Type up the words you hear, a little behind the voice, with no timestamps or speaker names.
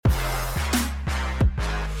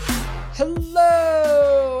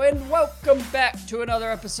Hello, and welcome back to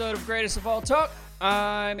another episode of Greatest of All Talk.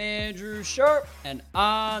 I'm Andrew Sharp, and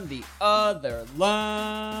on the other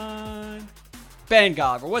line, Ben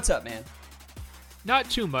Golliver. What's up, man?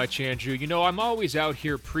 Not too much, Andrew. You know, I'm always out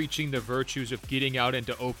here preaching the virtues of getting out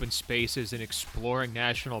into open spaces and exploring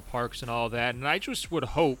national parks and all that, and I just would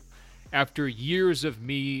hope, after years of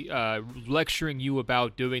me lecturing you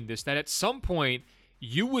about doing this, that at some point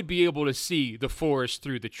you would be able to see the forest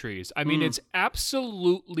through the trees. I mean, it's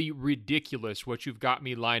absolutely ridiculous what you've got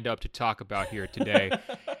me lined up to talk about here today.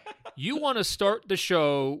 You want to start the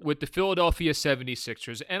show with the Philadelphia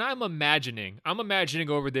 76ers, and I'm imagining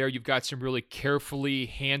over there you've got some really carefully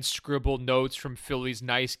hand-scribbled notes from Philly's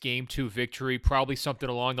nice Game 2 victory, probably something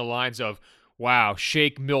along the lines of, wow,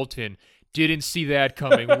 Shake Milton, didn't see that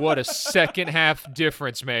coming. What a second half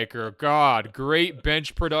difference maker. God, great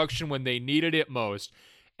bench production when they needed it most.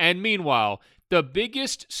 And meanwhile, the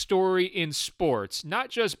biggest story in sports,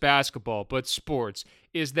 not just basketball, but sports,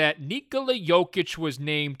 is that Nikola Jokic was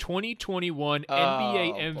named 2021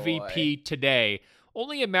 NBA MVP today,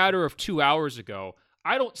 only a matter of 2 hours ago.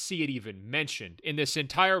 I don't see it even mentioned in this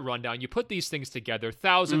entire rundown. You put these things together,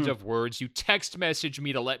 thousands of words. You text message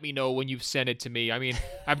me to let me know when you've sent it to me. I mean,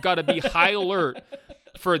 I've got to be high alert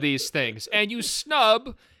for these things. And you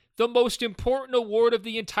snub the most important award of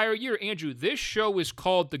the entire year. Andrew, this show is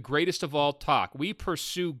called The Greatest of All Talk. We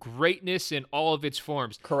pursue greatness in all of its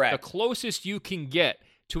forms. Correct. The closest you can get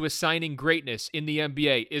to assigning greatness in the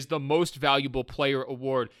NBA is the Most Valuable Player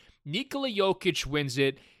award. Nikola Jokic wins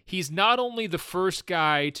it. He's not only the first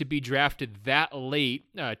guy to be drafted that late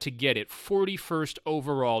to get it, 41st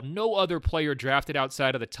overall. No other player drafted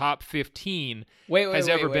outside of the top 15 has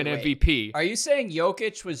ever been MVP. Are you saying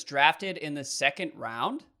Jokic was drafted in the second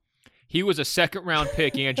round? He was a second-round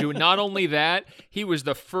pick, Andrew. Not only that, he was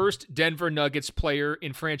the first Denver Nuggets player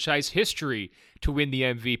in franchise history to win the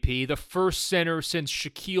MVP, the first center since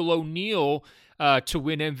Shaquille O'Neal to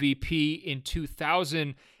win MVP in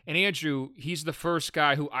 2000. And Andrew, he's the first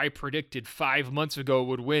guy who I predicted 5 months ago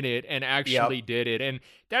would win it and actually did it. And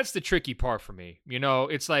that's the tricky part for me. You know,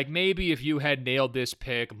 it's like maybe if you had nailed this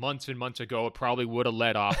pick months and months ago, it probably would have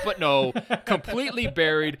let off. But no, completely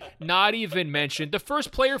buried, not even mentioned. The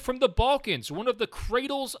first player from the Balkans, one of the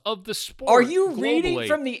cradles of the sport. Are you globally. reading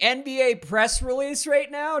from the NBA press release right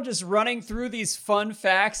now, just running through these fun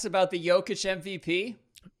facts about the Jokic MVP?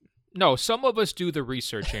 No, some of us do the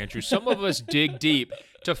research, Andrew. Some of us dig deep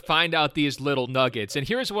to find out these little nuggets. And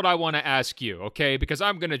here's what I want to ask you, okay? Because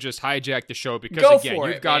I'm going to just hijack the show because,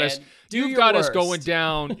 you've got us going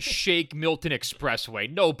down Shake Milton Expressway.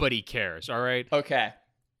 Nobody cares, all right? Okay.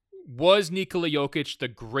 Was Nikola Jokic the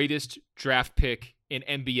greatest draft pick in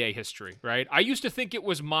NBA history, right? I used to think it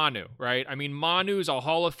was Manu, right? I mean, Manu's a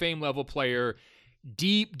Hall of Fame level player,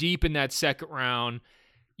 deep in that second round.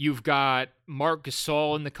 You've got Marc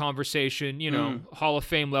Gasol in the conversation, you know, Hall of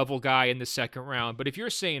Fame level guy in the second round. But if you're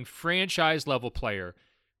saying franchise level player,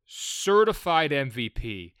 certified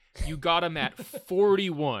MVP, you got him at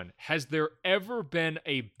 41. Has there ever been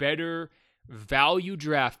a better value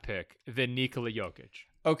draft pick than Nikola Jokic?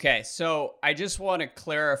 Okay, so I just want to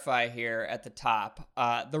clarify here at the top.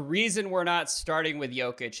 The reason we're not starting with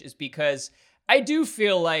Jokic is because I do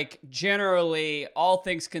feel like generally, all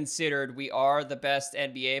things considered, we are the best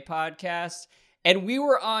NBA podcast. And we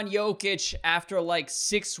were on Jokic after like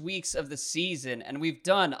 6 weeks of the season. And we've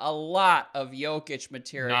done a lot of Jokic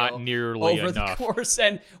material not nearly over enough. the course.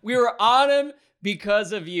 And we were on him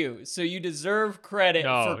because of you. So you deserve credit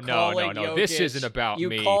for calling Jokic. This isn't about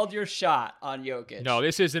me. You called your shot on Jokic. No,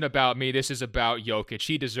 this isn't about me. This is about Jokic.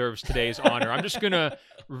 He deserves today's honor. I'm just going to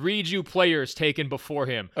read you players taken before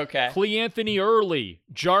him. Okay. Cleanthony Early,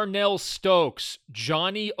 Jarnell Stokes,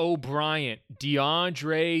 Johnny O'Bryant,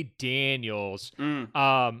 DeAndre Daniels.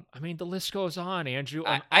 I mean, the list goes on, Andrew.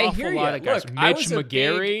 I hear you. Of guys. Look, Mitch I was a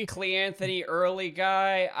McGarry. big Cleanthony Early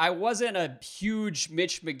guy. I wasn't a huge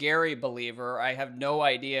Mitch McGarry believer. I have no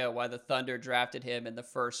idea why the Thunder drafted him in the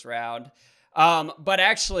first round. But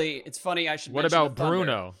actually, it's funny. I should. What mention about the Thunder.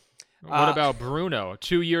 Bruno? What about Bruno?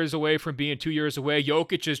 2 years away from being 2 years away.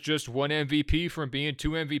 Jokic is just one MVP from being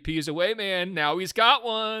two MVPs away, man. Now he's got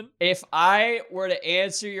one. If I were to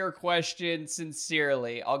answer your question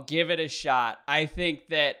sincerely, I'll give it a shot. I think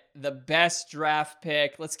that the best draft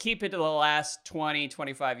pick, let's keep it to the last 20,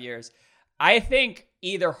 25 years. I think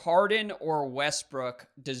either Harden or Westbrook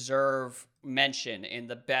deserve mention in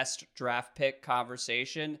the best draft pick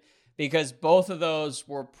conversation, because both of those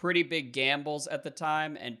were pretty big gambles at the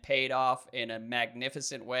time and paid off in a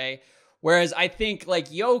magnificent way. Whereas I think like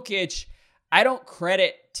Jokic, I don't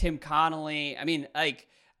credit Tim Connolly. I mean, like,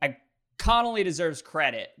 I Connolly deserves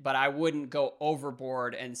credit, but I wouldn't go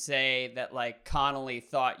overboard and say that like Connolly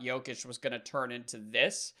thought Jokic was going to turn into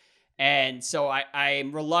this. And so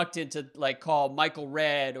I'm reluctant to like call Michael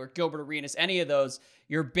Redd or Gilbert Arenas, any of those.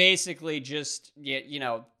 You're basically just,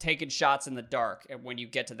 taking shots in the dark when you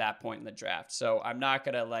get to that point in the draft. So I'm not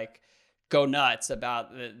going to like go nuts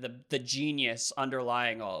about the genius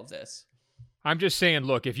underlying all of this. I'm just saying,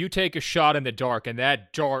 look, if you take a shot in the dark and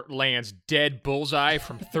that dart lands dead bullseye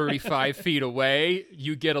from 35 feet away,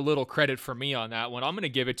 you get a little credit for me on that one. I'm going to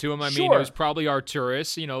give it to him. I mean, it was probably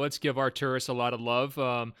Arturas. Let's give Arturas a lot of love.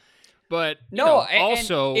 But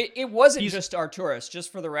also, it wasn't just Arturas.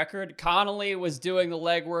 Just for the record, Connolly was doing the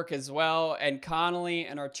legwork as well, and Connolly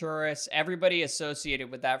and Arturas, everybody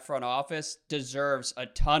associated with that front office, deserves a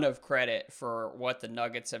ton of credit for what the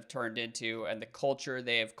Nuggets have turned into and the culture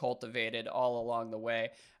they have cultivated all along the way.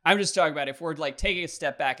 I'm just talking about if we're like taking a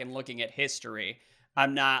step back and looking at history.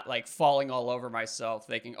 I'm not like falling all over myself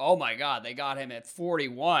thinking, oh my God, they got him at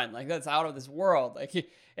 41. Like that's out of this world. Like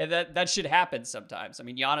and that should happen sometimes. I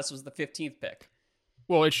mean, Giannis was the 15th pick.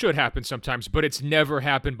 Well, it should happen sometimes, but it's never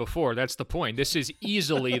happened before. That's the point. This is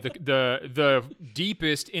easily the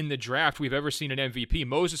deepest in the draft we've ever seen an MVP.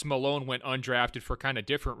 Moses Malone went undrafted for kind of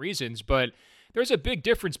different reasons, but there's a big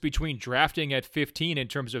difference between drafting at 15 in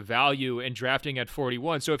terms of value and drafting at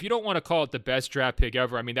 41. So if you don't want to call it the best draft pick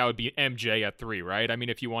ever, I mean, that would be MJ at 3, right? I mean,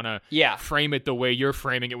 if you want to frame it the way you're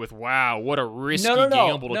framing it with, wow, what a risky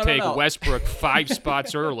gamble to take Westbrook 5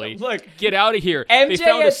 spots early. Look, get out of here. MJ they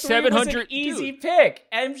found at 700 was an easy pick.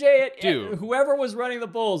 MJ at whoever was running the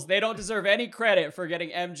Bulls, they don't deserve any credit for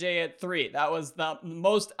getting MJ at 3. That was the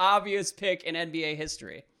most obvious pick in NBA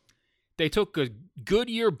history. They took a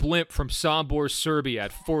Goodyear blimp from Sombor, Serbia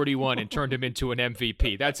at 41 and turned him into an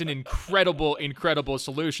MVP. That's an incredible, incredible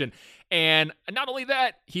solution. And not only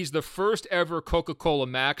that, he's the first ever Coca-Cola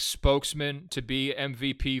Max spokesman to be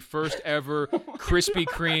MVP, first ever Krispy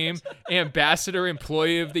Kreme Ambassador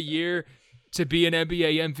Employee of the Year to be an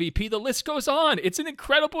NBA MVP. The list goes on. It's an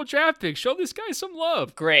incredible draft pick. Show this guy some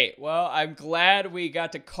love. Great. Well, I'm glad we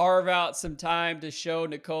got to carve out some time to show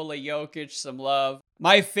Nikola Jokic some love.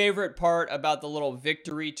 My favorite part about the little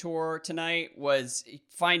victory tour tonight was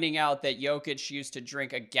finding out that Jokic used to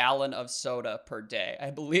drink a gallon of soda per day. I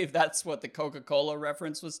believe that's what the Coca-Cola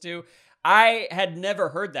reference was to. I had never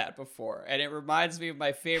heard that before, and it reminds me of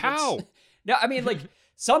my favorite. How? No, I mean, like,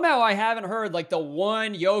 somehow I haven't heard, like, the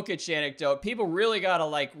one Jokic anecdote. People really got to,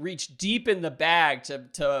 like, reach deep in the bag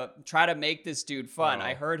to try to make this dude fun. Wow.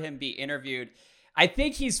 I heard him be interviewed. I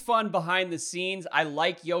think he's fun behind the scenes. I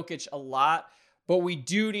like Jokic a lot. But we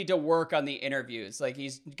do need to work on the interviews. Like,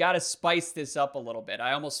 he's got to spice this up a little bit.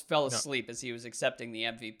 I almost fell asleep as he was accepting the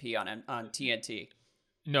MVP on TNT.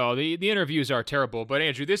 No, the interviews are terrible. But,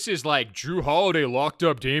 Andrew, this is like Drew Holiday locked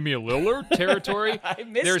up Damian Lillard territory. I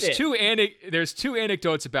missed it. There's two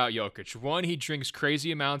anecdotes about Jokic. One, he drinks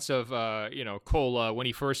crazy amounts of cola when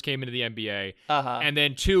he first came into the NBA. And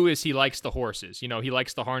then 2 is he likes the horses. He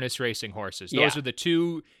likes the harness racing horses. Those are the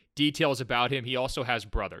 2 details about him. He also has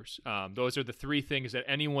brothers. Those are the 3 things that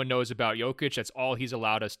anyone knows about Jokic. That's all he's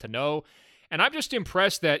allowed us to know. And I'm just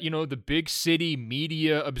impressed that, the big city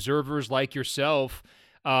media observers like yourself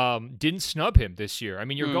didn't snub him this year. I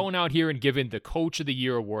mean, you're going out here and giving the Coach of the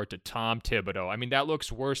Year award to Tom Thibodeau. I mean, that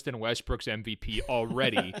looks worse than Westbrook's MVP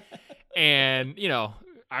already. And,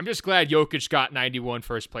 I'm just glad Jokic got 91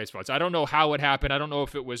 first place votes. I don't know how it happened. I don't know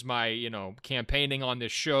if it was my, campaigning on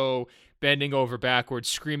this show, bending over backwards,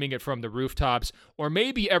 screaming it from the rooftops, or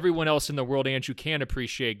maybe everyone else in the world, Andrew, can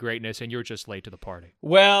appreciate greatness and you're just late to the party.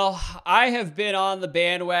 Well, I have been on the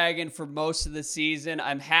bandwagon for most of the season.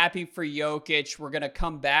 I'm happy for Jokic. We're going to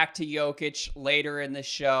come back to Jokic later in the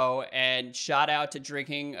show, and shout out to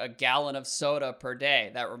drinking a gallon of soda per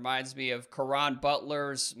day. That reminds me of Caron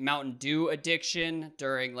Butler's Mountain Dew addiction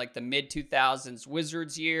during like the mid-2000s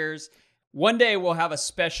Wizards years. One day we'll have a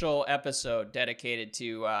special episode dedicated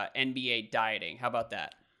to NBA dieting. How about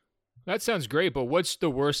that? That sounds great, but what's the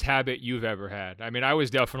worst habit you've ever had? I mean, I was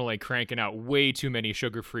definitely cranking out way too many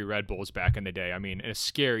sugar-free Red Bulls back in the day. I mean, a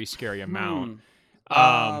scary, scary amount.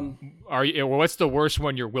 What's the worst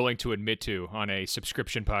one you're willing to admit to on a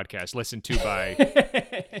subscription podcast listened to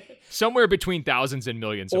by somewhere between thousands and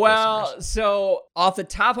millions of listeners? So off the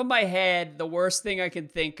top of my head, the worst thing I can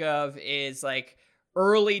think of is like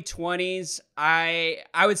early 20s. I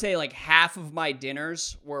would say like half of my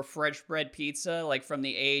dinners were French bread pizza, like from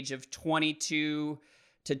the age of 22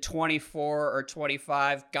 to 24 or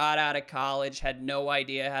 25, got out of college, had no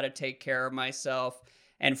idea how to take care of myself,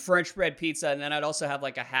 and French bread pizza. And then I'd also have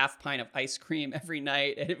like a half pint of ice cream every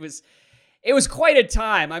night. And it was quite a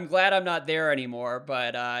time. I'm glad I'm not there anymore,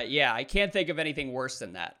 but yeah, I can't think of anything worse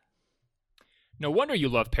than that. No wonder you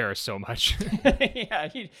love Paris so much. Yeah,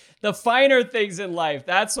 the finer things in life.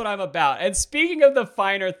 That's what I'm about. And speaking of the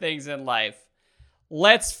finer things in life,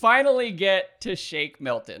 let's finally get to Shake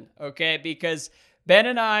Milton, okay? Because Ben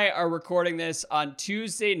and I are recording this on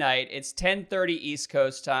Tuesday night. It's 10:30 East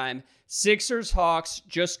Coast time. Sixers-Hawks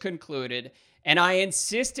just concluded. And I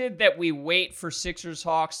insisted that we wait for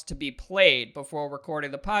Sixers-Hawks to be played before recording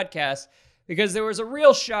the podcast because there was a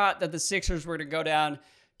real shot that the Sixers were going to go down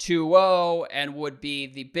 2-0 and would be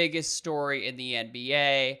the biggest story in the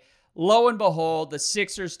NBA. Lo and behold, the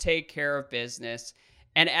Sixers take care of business.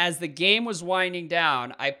 And as the game was winding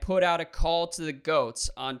down, I put out a call to the GOATs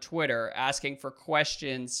on Twitter asking for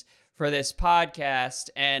questions for this podcast.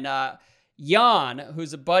 And Jan,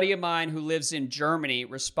 who's a buddy of mine who lives in Germany,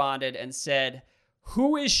 responded and said,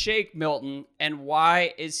 "Who is Shake Milton and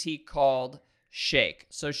why is he called Shake?"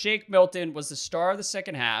 So Shake Milton was the star of the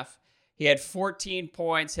second half. He had 14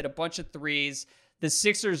 points, hit a bunch of threes. The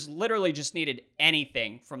Sixers literally just needed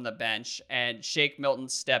anything from the bench, and Shake Milton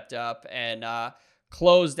stepped up and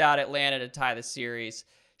closed out Atlanta to tie the series.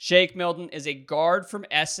 Shake Milton is a guard from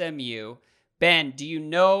SMU. Ben, do you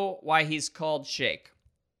know why he's called Shake?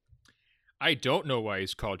 I don't know why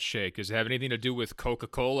he's called Shake. Does it have anything to do with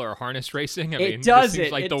Coca-Cola or harness racing? It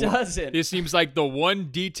doesn't. This seems like the one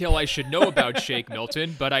detail I should know about Shake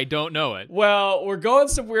Milton, but I don't know it. Well, we're going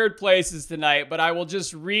some weird places tonight, but I will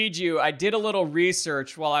just read you. I did a little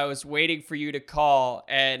research while I was waiting for you to call,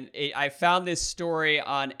 and I found this story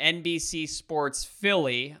on NBC Sports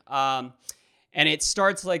Philly, and it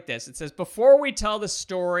starts like this. It says, "Before we tell the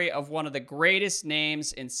story of one of the greatest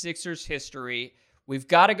names in Sixers history, we've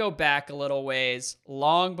got to go back a little ways,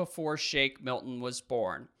 long before Shake Milton was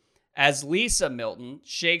born. As Lisa Milton,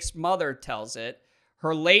 Shake's mother, tells it,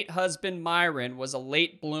 her late husband Myron was a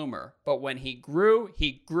late bloomer, but when he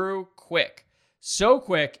grew quick. So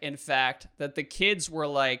quick, in fact, that the kids were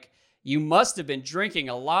like, 'You must have been drinking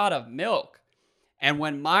a lot of milk.' And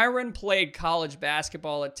when Myron played college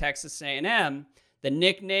basketball at Texas A&M, the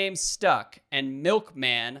nickname stuck, and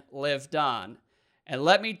Milkman lived on. And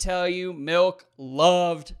let me tell you, Milk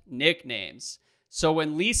loved nicknames. So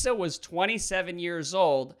when Lisa was 27 years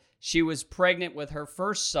old, she was pregnant with her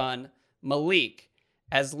first son, Malik.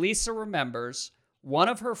 As Lisa remembers, one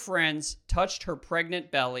of her friends touched her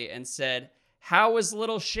pregnant belly and said, 'How is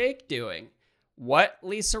little Shake doing?' What,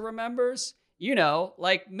 Lisa remembers? You know,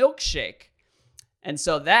 like milkshake. And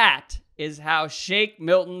so that is how Shake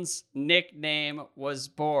Milton's nickname was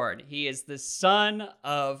born. He is the son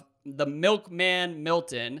of the milkman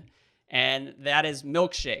Milton, and that is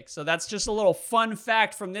Milkshake. So that's just a little fun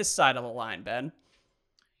fact from this side of the line, Ben.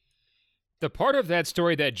 The part of that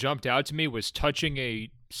story that jumped out to me was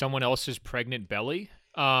touching someone else's pregnant belly.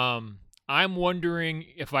 I'm wondering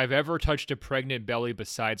if I've ever touched a pregnant belly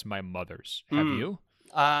besides my mother's. Have you?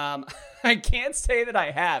 I can't say that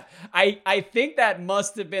I have. I think that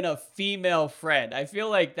must have been a female friend. I feel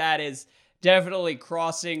like that is definitely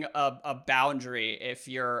crossing a boundary if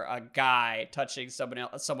you're a guy touching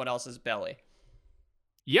someone else's belly.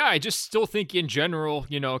 Yeah, I just still think in general,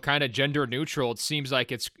 kind of gender neutral. It seems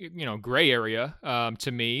like it's, gray area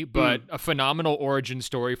to me, but a phenomenal origin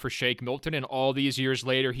story for Shake Milton. And all these years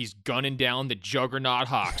later, he's gunning down the juggernaut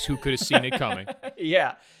Hawks. Who could have seen it coming?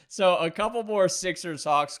 Yeah. So a couple more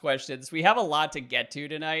Sixers-Hawks questions. We have a lot to get to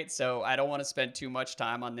tonight, so I don't want to spend too much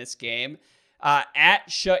time on this game.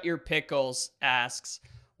 At Shut Your Pickles asks,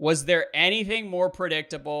 was there anything more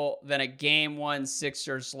predictable than a Game 1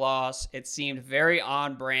 Sixers loss? It seemed very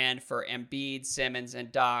on brand for Embiid, Simmons,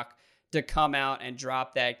 and Doc to come out and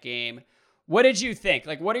drop that game. What did you think?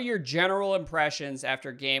 Like, what are your general impressions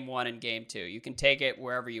after Game 1 and Game 2? You can take it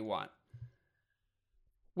wherever you want.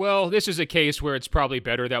 Well, this is a case where it's probably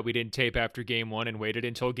better that we didn't tape after Game 1 and waited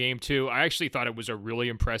until Game 2. I actually thought it was a really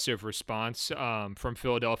impressive response from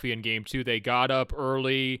Philadelphia in Game 2. They got up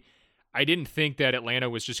early. I didn't think that Atlanta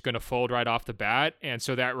was just going to fold right off the bat, and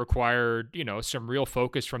so that required, some real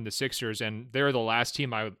focus from the Sixers, and they're the last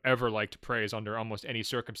team I would ever like to praise under almost any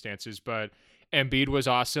circumstances, but Embiid was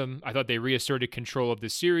awesome. I thought they reasserted control of the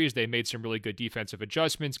series. They made some really good defensive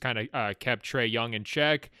adjustments, kind of kept Trae Young in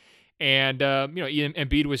check. And,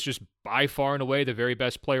 Embiid was just by far and away the very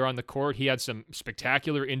best player on the court. He had some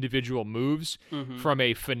spectacular individual moves from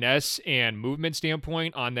a finesse and movement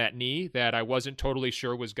standpoint on that knee that I wasn't totally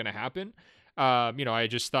sure was going to happen. I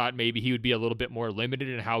just thought maybe he would be a little bit more limited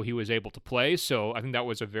in how he was able to play. So I think that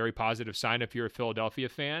was a very positive sign if you're a Philadelphia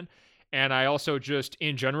fan. And I also just,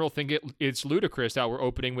 in general, think it's ludicrous that we're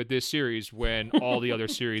opening with this series when all the other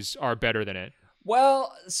series are better than it.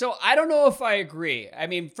 Well, so I don't know if I agree. I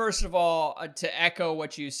mean, first of all, to echo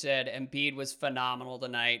what you said, Embiid was phenomenal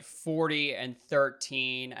tonight, 40 and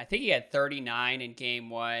 13. I think he had 39 in game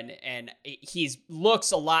one, and he's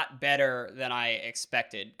looks a lot better than I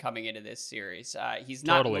expected coming into this series. He's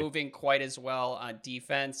not Totally. moving quite as well on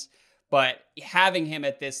defense, but having him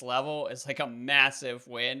at this level is like a massive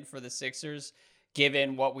win for the Sixers,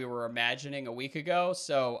 given what we were imagining a week ago.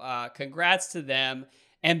 So congrats to them.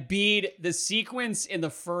 Embiid, the sequence in the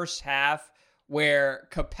first half where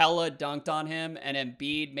Capella dunked on him and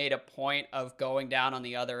Embiid made a point of going down on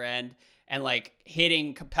the other end and like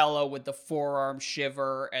hitting Capella with the forearm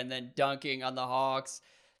shiver and then dunking on the Hawks.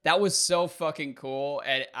 That was so fucking cool.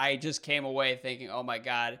 And I just came away thinking, oh my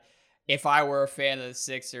God, if I were a fan of the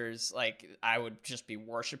Sixers, like I would just be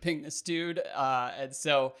worshiping this dude. And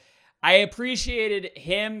so I appreciated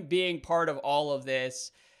him being part of all of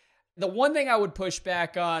this. The one thing I would push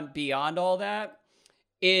back on beyond all that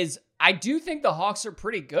is I do think the Hawks are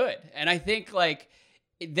pretty good. And I think like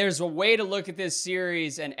there's a way to look at this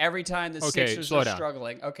series and every time the Sixers are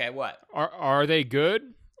struggling. Okay, what? Are they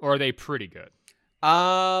good or are they pretty good?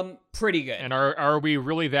 Pretty good. And are we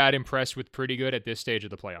really that impressed with pretty good at this stage of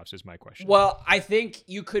the playoffs is my question. Well, I think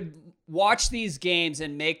you could watch these games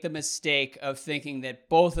and make the mistake of thinking that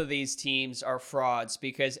both of these teams are frauds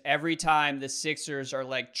because every time the Sixers are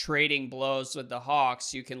like trading blows with the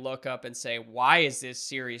Hawks, you can look up and say, why is this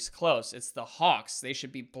series close? It's the Hawks. They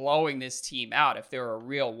should be blowing this team out if they're a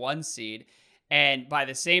real one seed. And by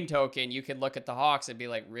the same token, you can look at the Hawks and be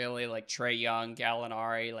like, really? Like Trae Young,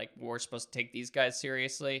 Gallinari, like we're supposed to take these guys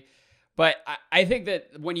seriously? But I think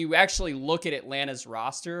that when you actually look at Atlanta's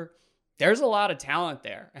roster, there's a lot of talent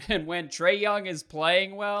there. And when Trae Young is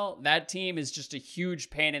playing well, that team is just a huge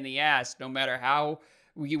pain in the ass, no matter how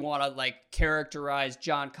you want to like characterize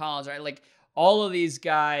John Collins, right? Like all of these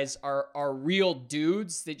guys are real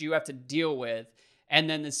dudes that you have to deal with. And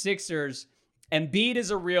then the Sixers, Embiid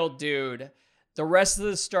is a real dude. The rest of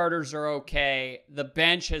the starters are okay. The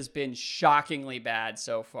bench has been shockingly bad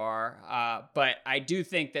so far. But I do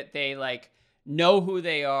think that they like know who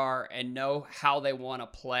they are and know how they want to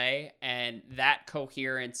play. And that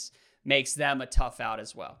coherence makes them a tough out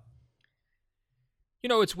as well. You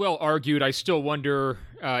know, it's well argued. I still wonder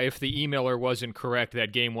if the emailer wasn't correct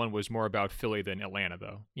that game one was more about Philly than Atlanta,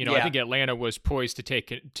 though. You know, I think Atlanta was poised to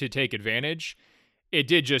take advantage. It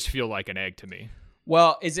did just feel like an egg to me.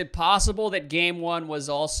 Well, is it possible that game one was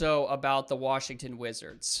also about the Washington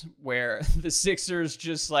Wizards, where the Sixers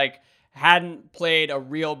just like hadn't played a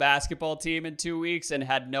real basketball team in 2 weeks and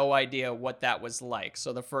had no idea what that was like?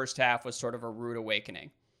 So the first half was sort of a rude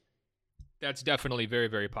awakening. That's definitely very,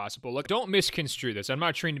 very possible. Look, don't misconstrue this. I'm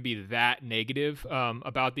not trying to be that negative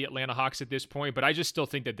about the Atlanta Hawks at this point, but I just still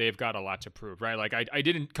think that they've got a lot to prove, right? Like I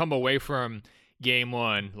didn't come away from game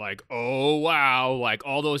one like, oh wow, like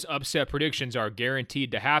all those upset predictions are guaranteed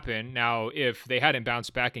to happen. Now if they hadn't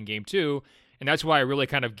bounced back in game two, and that's why I really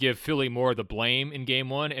kind of give Philly more of the blame in game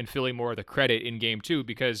one and Philly more of the credit in game two,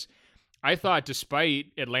 because I thought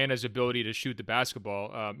despite Atlanta's ability to shoot the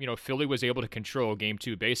basketball, Philly was able to control game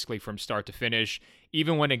two basically from start to finish.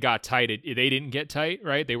 Even when it got tight, they didn't get tight,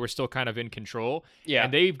 right? They were still kind of in control. Yeah.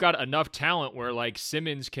 And they've got enough talent where like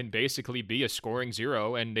Simmons can basically be a scoring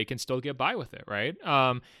zero and they can still get by with it, right?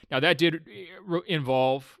 Now that did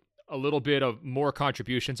involve a little bit of more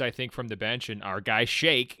contributions, I think, from the bench and our guy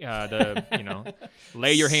Shake,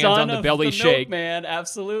 lay your hands on the belly Shake. Man,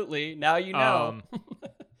 absolutely. Now you know.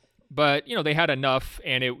 But, they had enough,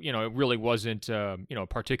 and it really wasn't,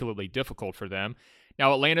 particularly difficult for them.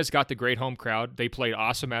 Now, Atlanta's got the great home crowd. They played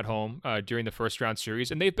awesome at home during the first round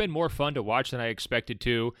series, and they've been more fun to watch than I expected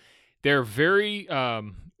to. They're very,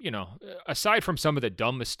 aside from some of the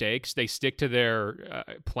dumb mistakes, they stick to their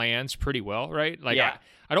plans pretty well, right? Like, yeah.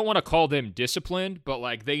 I don't want to call them disciplined, but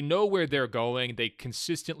like they know where they're going. They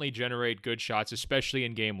consistently generate good shots, especially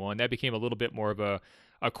in game one. That became a little bit more of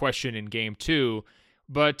a question in game two.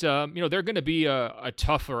 But, they're going to be a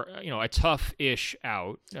tough-ish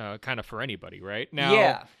out kind of for anybody, right? Now,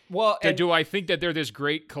 yeah. Well, do I think that they're this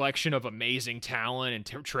great collection of amazing talent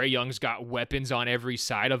and Trae Young's got weapons on every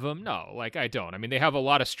side of them? No, like I don't. I mean, they have a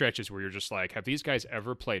lot of stretches where you're just like, have these guys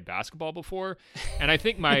ever played basketball before? And I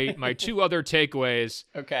think my two other takeaways.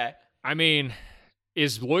 Okay. I mean,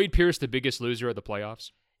 is Lloyd Pierce the biggest loser of the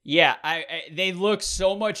playoffs? Yeah, they look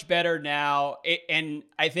so much better now, and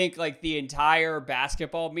I think like the entire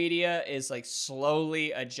basketball media is like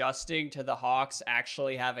slowly adjusting to the Hawks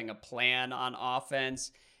actually having a plan on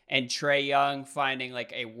offense and Trae Young finding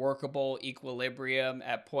like a workable equilibrium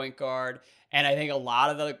at point guard. And I think a lot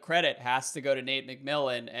of the credit has to go to Nate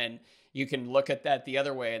McMillan. And you can look at that the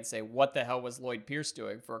other way and say, what the hell was Lloyd Pierce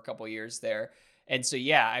doing for a couple years there? And so,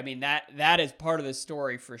 yeah, I mean, that is part of the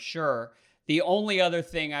story for sure. The only other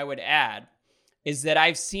thing I would add is that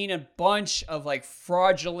I've seen a bunch of like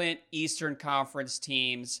fraudulent Eastern Conference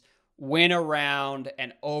teams win around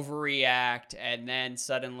and overreact, and then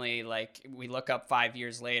suddenly like we look up 5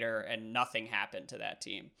 years later and nothing happened to that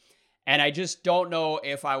team. And I just don't know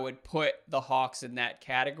if I would put the Hawks in that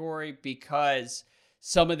category, because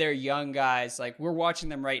some of their young guys, like we're watching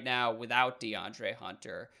them right now without DeAndre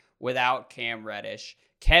Hunter, without Cam Reddish.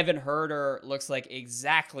 Kevin Huerter looks like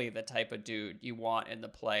exactly the type of dude you want in the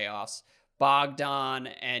playoffs. Bogdan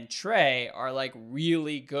and Trey are like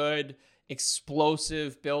really good,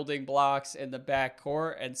 explosive building blocks in the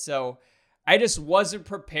backcourt. And so I just wasn't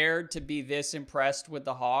prepared to be this impressed with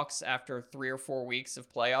the Hawks after 3 or 4 weeks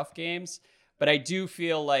of playoff games. But I do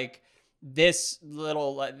feel like this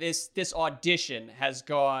audition has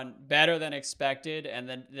gone better than expected, and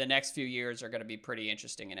then the next few years are going to be pretty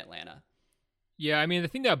interesting in Atlanta. Yeah, I mean, the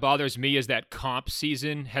thing that bothers me is that comp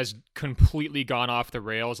season has completely gone off the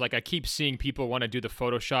rails. Like, I keep seeing people want to do the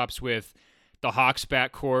Photoshops with the Hawks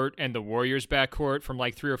backcourt and the Warriors backcourt from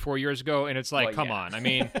like 3 or 4 years ago, and it's like, well, come on. I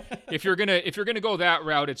mean, if you're gonna go that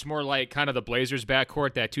route, it's more like kind of the Blazers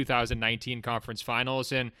backcourt, that 2019 Conference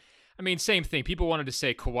Finals. And I mean, same thing. People wanted to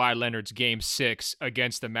say Kawhi Leonard's Game 6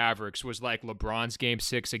 against the Mavericks was like LeBron's Game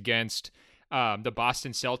 6 against the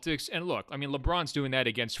Boston Celtics. And look, I mean, LeBron's doing that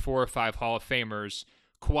against 4 or 5 Hall of Famers.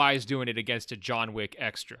 Kawhi's doing it against a John Wick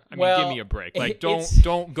extra. I mean, give me a break. Like,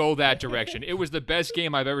 don't go that direction. It was the best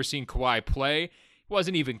game I've ever seen Kawhi play. It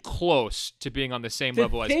wasn't even close to being on the same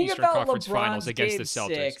level as Eastern Conference Finals against the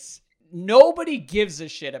Celtics. Nobody gives a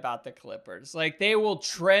shit about the Clippers. Like, they will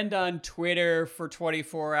trend on Twitter for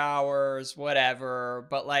 24 hours, whatever.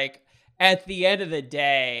 But like, at the end of the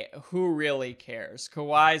day, who really cares?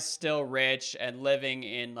 Kawhi's still rich and living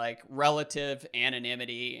in like relative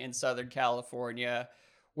anonymity in Southern California.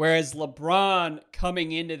 Whereas LeBron,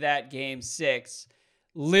 coming into that Game 6,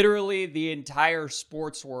 literally the entire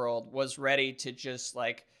sports world was ready to just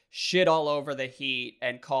like shit all over the Heat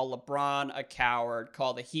and call LeBron a coward,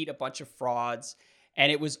 call the Heat a bunch of frauds. And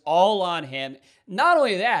it was all on him. Not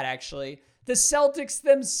only that, actually, the Celtics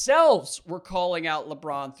themselves were calling out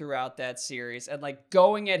LeBron throughout that series and like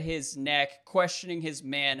going at his neck, questioning his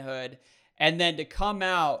manhood. And then to come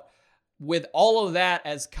out with all of that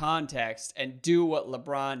as context and do what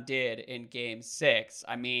LeBron did in Game 6,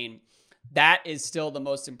 I mean, that is still the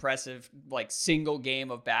most impressive like single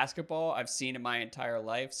game of basketball I've seen in my entire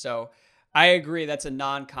life. So I agree that's a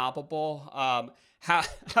non-comparable.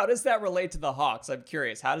 How does that relate to the Hawks? I'm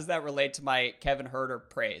curious. How does that relate to my Kevin Huerter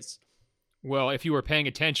praise? Well, if you were paying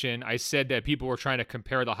attention, I said that people were trying to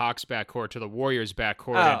compare the Hawks backcourt to the Warriors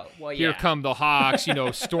backcourt. Oh, well, yeah. Here come the Hawks,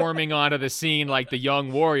 storming onto the scene like the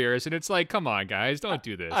young Warriors. And it's like, come on, guys, don't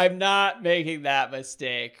do this. I'm not making that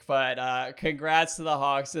mistake, but congrats to the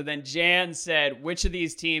Hawks. And then Jan said, which of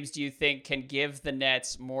these teams do you think can give the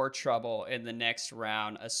Nets more trouble in the next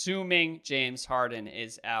round, assuming James Harden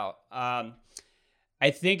is out? I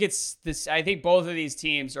think it's this. I think both of these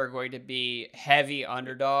teams are going to be heavy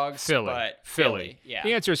underdogs. Philly. Yeah.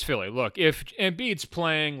 The answer is Philly. Look, if Embiid's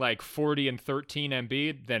playing like 40 and 13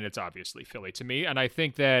 Embiid, then it's obviously Philly to me. And I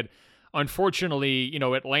think that, unfortunately,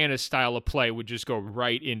 Atlanta's style of play would just go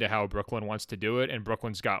right into how Brooklyn wants to do it. And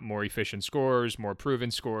Brooklyn's got more efficient scorers, more proven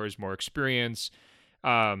scorers, more experience,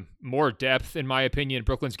 more depth, in my opinion.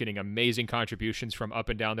 Brooklyn's getting amazing contributions from up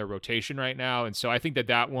and down their rotation right now. And so I think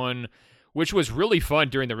that one, which was really fun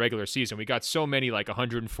during the regular season. We got so many, like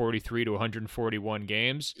 143 to 141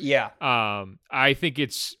 games. Yeah. I think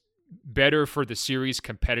it's better for the series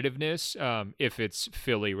competitiveness if it's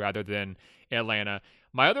Philly rather than Atlanta.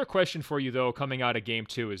 My other question for you, though, coming out of Game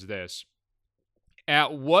 2 is this.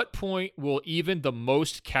 At what point will even the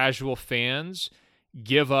most casual fans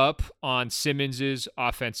give up on Simmons's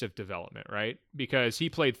offensive development, right? Because he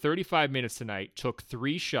played 35 minutes tonight, took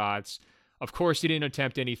 3 shots. Of course, he didn't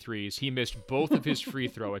attempt any threes. He missed both of his free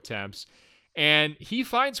throw attempts. And he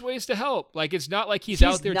finds ways to help. Like, it's not like he's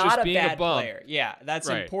out there just being a bum. Player. Yeah, that's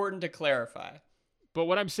right. Important to clarify. But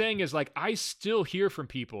what I'm saying is, like, I still hear from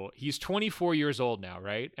people. He's 24 years old now,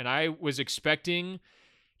 right? And I was expecting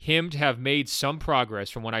him to have made some progress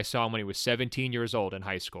from when I saw him when he was 17 years old in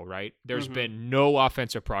high school, right? There's been no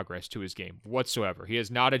offensive progress to his game whatsoever. He has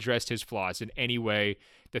not addressed his flaws in any way.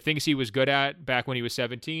 The things he was good at back when he was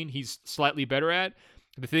 17, he's slightly better at.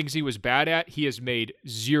 The things he was bad at, he has made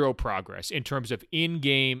zero progress in terms of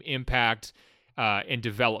in-game impact and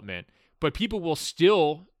development. but people will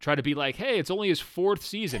still try to be like, hey, it's only his 4th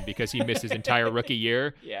season because he missed his entire rookie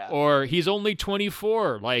year. Yeah. Or he's only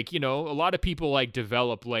 24. Like, a lot of people like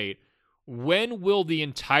develop late. When will the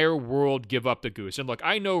entire world give up the goose? And look,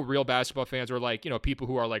 I know real basketball fans are like, people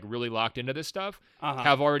who are like really locked into this stuff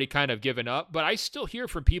have already kind of given up. But I still hear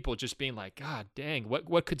from people just being like, God dang,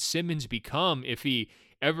 what could Simmons become if he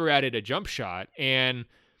ever added a jump shot? And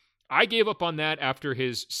I gave up on that after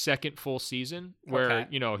his 2nd full season where,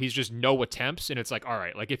 he's just no attempts. And it's like, all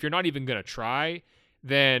right, like if you're not even going to try,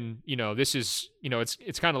 then, this is,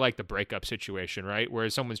 it's kind of like the breakup situation, right? Where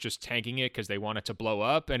someone's just tanking it because they want it to blow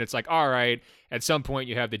up. And it's like, all right, at some point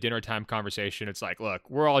you have the dinner time conversation. It's like, look,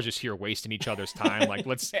 we're all just here wasting each other's time. Like,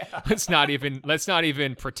 let's not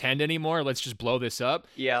even pretend anymore. Let's just blow this up.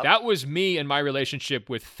 Yeah. That was me and my relationship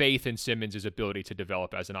with faith in Simmons' ability to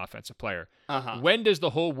develop as an offensive player. When does the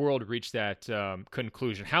whole world reach that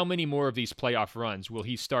conclusion? How many more of these playoff runs will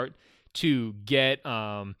he start to get,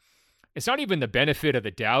 it's not even the benefit of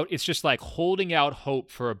the doubt. It's just like holding out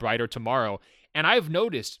hope for a brighter tomorrow. And I've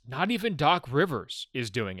noticed not even Doc Rivers is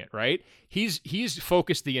doing it, right? He's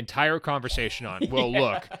focused the entire conversation on, well,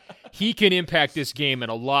 look, he can impact this game in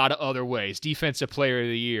a lot of other ways. Defensive player of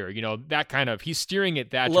the year, that kind of, he's steering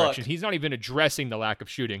it that direction. He's not even addressing the lack of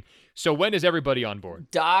shooting. So when is everybody on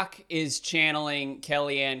board? Doc is channeling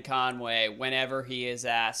Kellyanne Conway whenever he is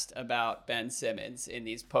asked about Ben Simmons in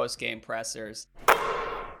these post-game pressers.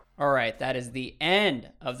 All right, that is the end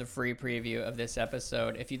of the free preview of this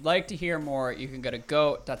episode. If you'd like to hear more, you can go to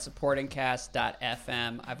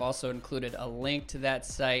goat.supportingcast.fm. I've also included a link to that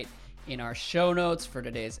site in our show notes for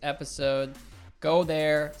today's episode. Go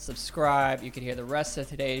there, subscribe. You can hear the rest of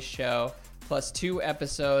today's show, plus 2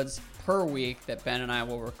 episodes per week that Ben and I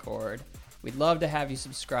will record. We'd love to have you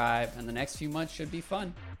subscribe, and the next few months should be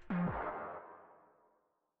fun.